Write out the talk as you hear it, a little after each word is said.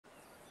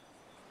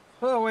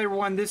Hello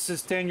everyone, this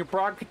is Daniel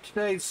Brockett.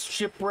 Today's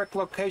shipwreck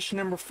location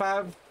number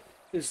 5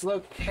 is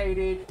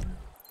located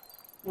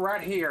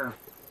right here.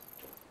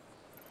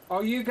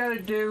 All you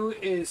gotta do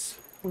is,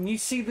 when you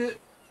see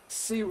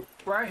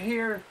right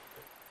here,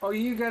 all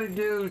you gotta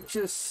do is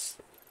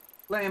just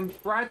land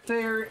right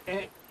there,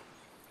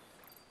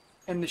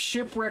 and the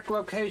shipwreck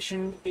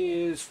location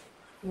is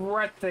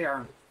right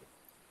there.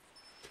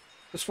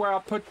 That's where I'll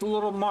put the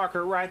little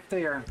marker right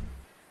there.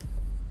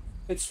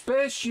 It's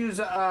best use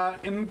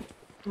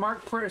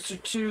mark presser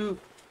to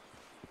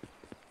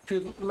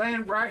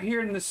land right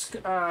here in this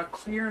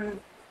clearing,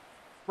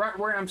 right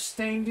where I'm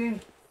standing.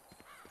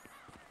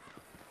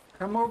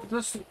 Come over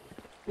this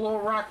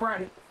little rock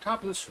right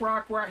top of this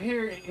rock right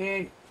here,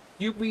 and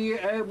you'll be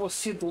able to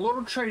see the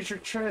little treasure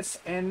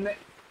chest and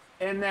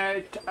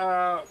that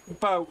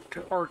boat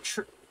or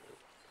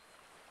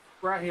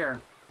right here.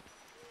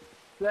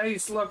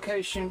 Today's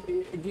location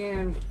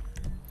again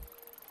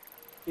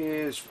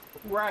is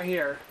right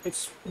here.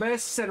 It's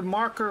best to set a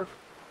marker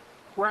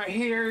right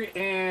here,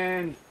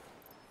 and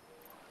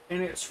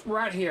it's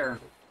right here.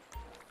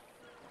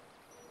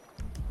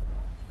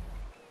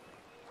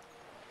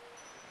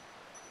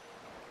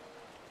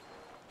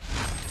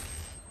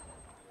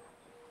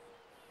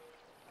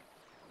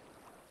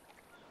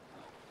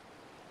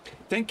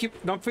 Thank you.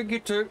 Don't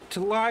forget to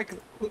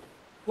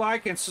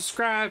like and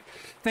subscribe.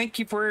 Thank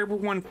you for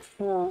everyone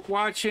for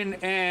watching,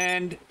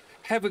 and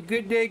have a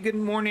good day, good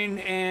morning,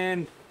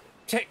 and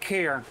take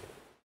care.